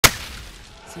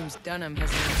Seems Dunham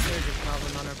has an insurgent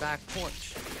problem on her back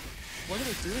porch. What are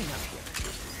they doing out here?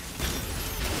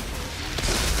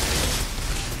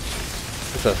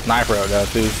 It's a sniper out there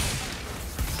too.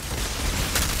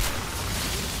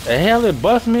 The hell it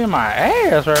bust me in my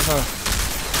ass right now.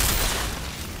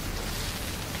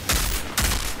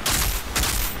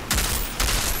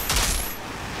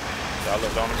 Y'all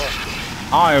looked on the bus.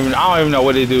 I don't even know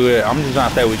what they do here. I'm just trying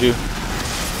to stay with you.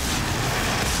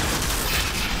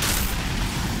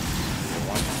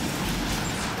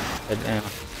 Damn.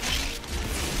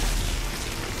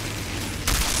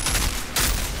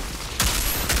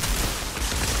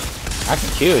 I can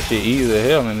kill shit easy as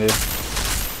hell in this.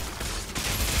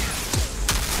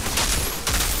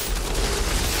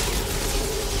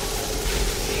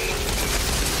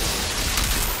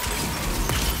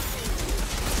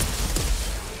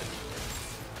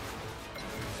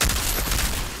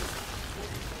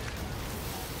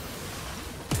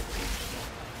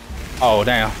 Oh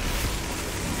damn.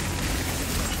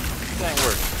 It ain't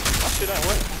working. My shit ain't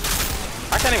working.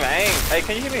 I can't even aim. Hey,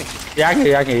 can you hear me? Yeah, I can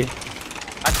hear you, I can hear you.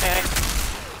 I can't.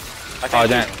 I can't. Oh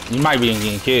damn, you might be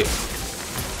getting killed.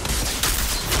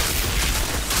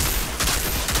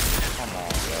 Come on,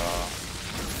 y'all.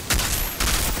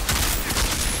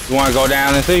 You wanna go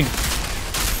down and see? Yeah,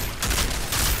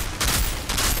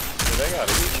 they got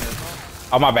a heat in this one.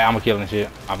 Oh my bad, I'm killing shit.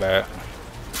 My bad.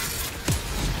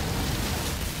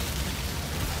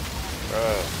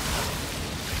 Bruh.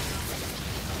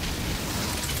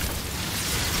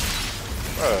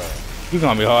 Bruh. You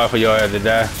gonna be hard for your ass to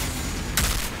die.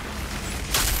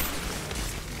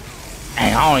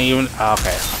 Dang, I don't even.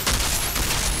 Okay.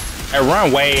 Hey,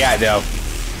 run way out there.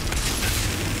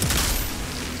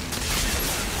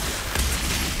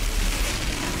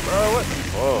 Bro, what the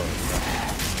fuck?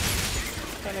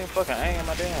 Can't even fucking aim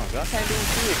my damn gun. I can't do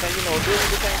shit. Can't you know a good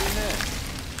nigga can't do nothing.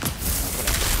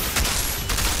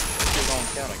 Shit gonna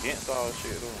count against all this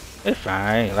shit though. It's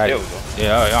fine. Like, There we go.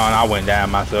 yeah, I went down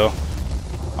myself.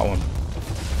 I went.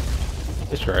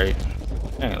 It's straight.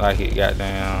 Ain't like it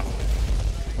goddamn.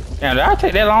 Damn, did I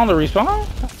take that long to respawn?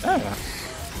 Damn.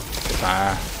 It's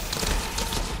fine.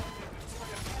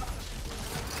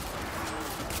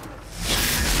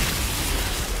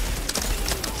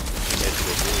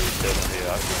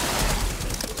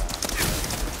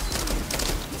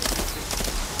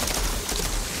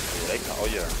 Oh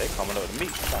yeah, they coming up to me.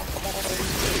 Come on over there.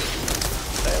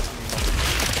 That's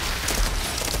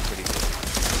pretty good.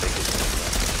 They get me, bro.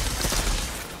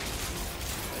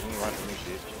 You ain't run from me,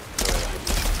 bitch.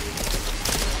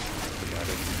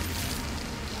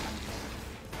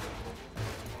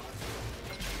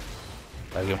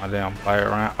 I get my damn fire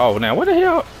around. Oh, now what the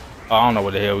hell? Oh, I don't know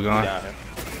where the hell we going. Down here.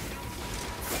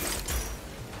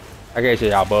 I guess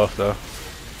y'all buff though.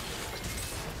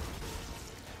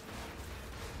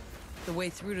 The way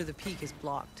through to the peak is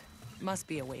blocked. Must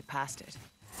be a way past it.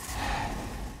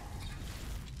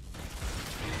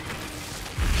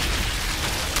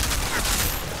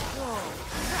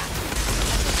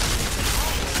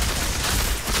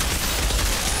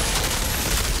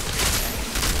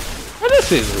 Oh,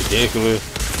 this is ridiculous.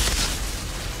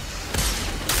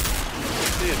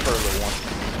 See it for a little one.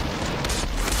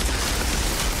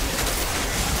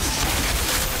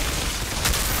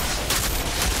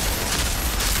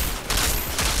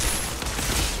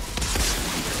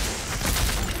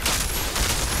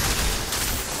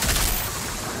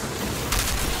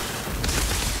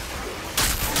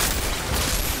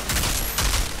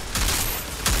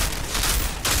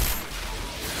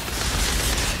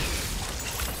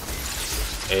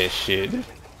 That shit.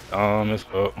 As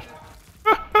fuck.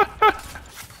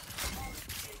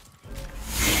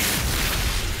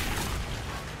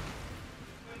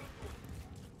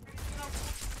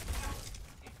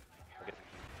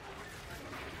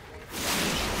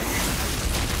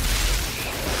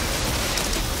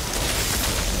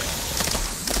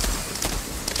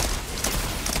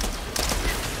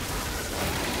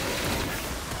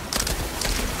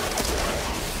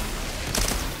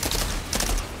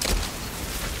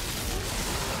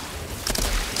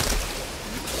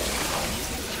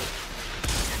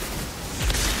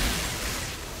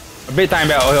 Big thing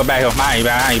about back here, behind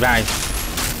you.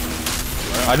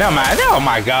 Oh, never mind. Oh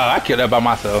my god, I killed that by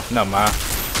myself. Never mind.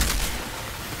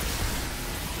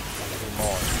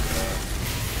 Oh,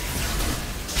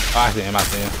 I see him.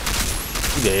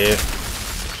 He dead.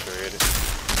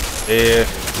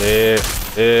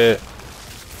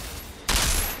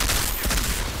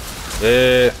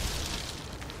 Dead.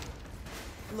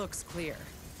 Looks clear.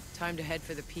 Time to head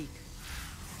for the peak.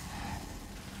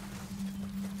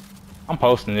 I'm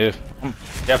posting this. I'm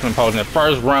definitely posting the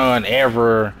first run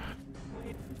ever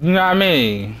You know what I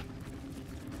mean?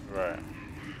 Right.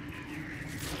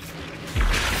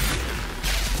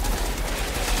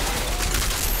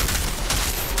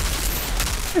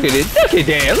 Look at it. Look at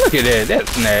that. Look at that.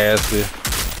 That's nasty.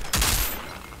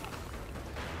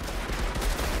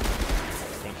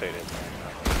 Can't say that, man.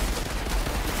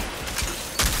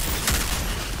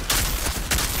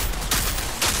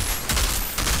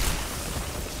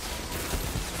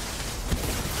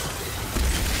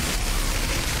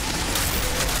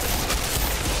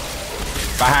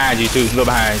 Behind you too. Look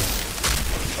behind you.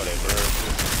 Oh, that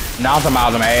bird. Now I'm talking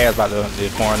about them ass about the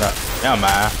corner up. Never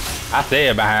mind. I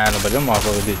said behind them, but them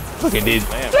motherfuckers did. Look at this.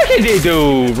 Look at this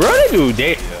dude, bro. This dude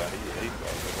dead. Yeah, he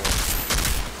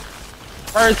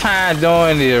First time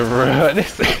doing this, bro.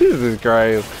 This is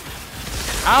crazy.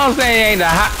 I don't say it ain't the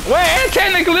hot. Well,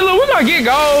 technically, look, we're gonna get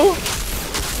gold.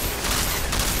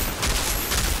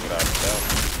 Get out of the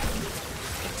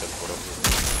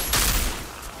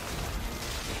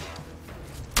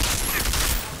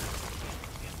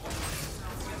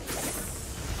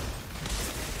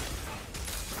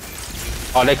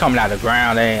Oh, they coming out the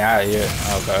ground. They ain't out yet.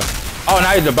 Okay. Oh,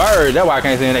 now he's the bird. That's why I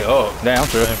can't see anything. Oh, damn, I'm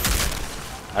tripping.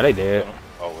 Oh, they dead.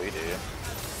 Oh, we did.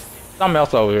 Something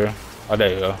else over here. Oh,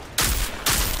 there you go.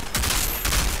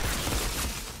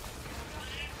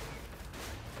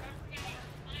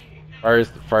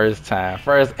 First time.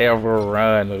 First ever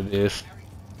run of this.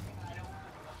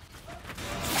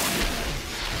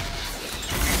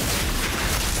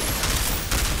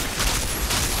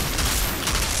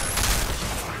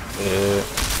 Yeah.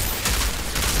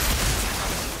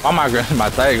 Oh my god,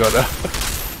 my tag go though.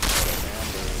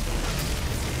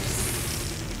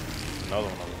 Another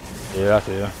one. Yeah, I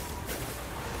see him.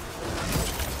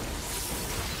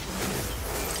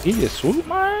 He just swooped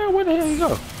my ass? Where the hell he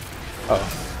go?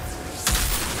 Oh.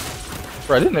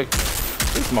 Bro, this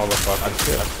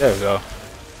motherfucker. There we go.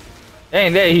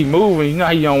 Ain't that he moving, you know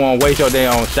how you don't want to waste your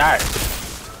damn shot.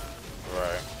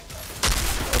 Right.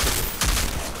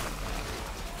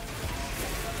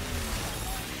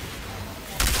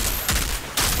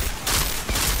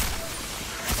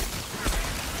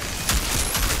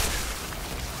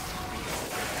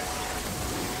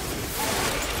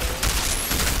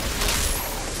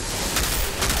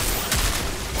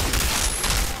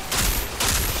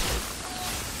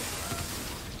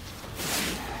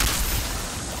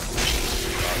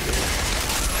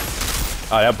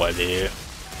 Oh, that boy dead.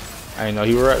 I didn't know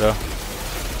he was right though.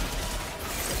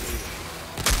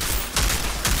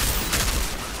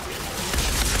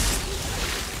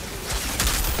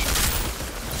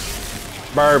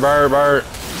 Bird, bird, bird.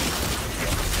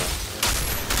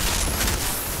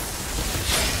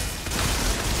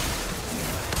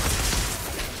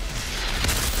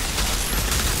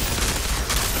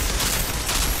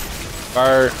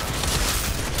 Bird.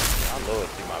 I love to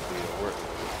see my video work.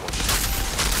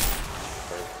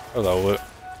 Hello, what?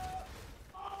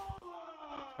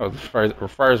 That was the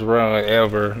first run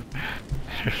ever.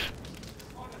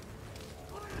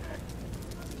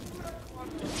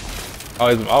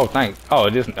 Thanks.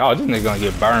 This nigga gonna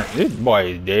get burnt. This boy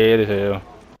is dead as hell.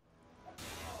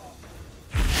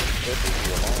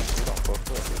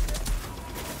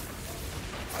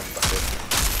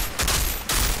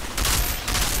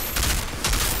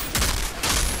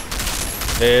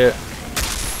 Dead.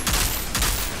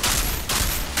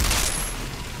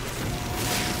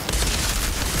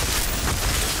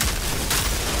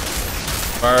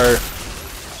 Bird.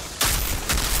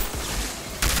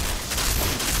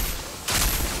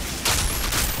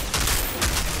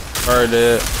 Bird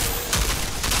dead.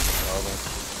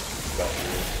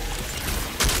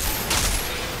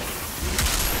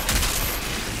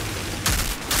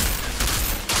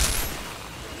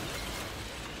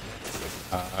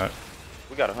 Alright.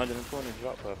 We got 120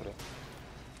 drop after that.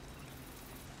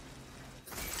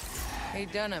 Hey,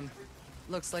 Dunham.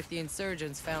 Looks like the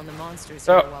insurgents found the monsters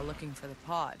Oh. here while looking for the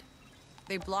pod.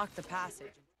 They blocked the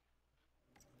passage.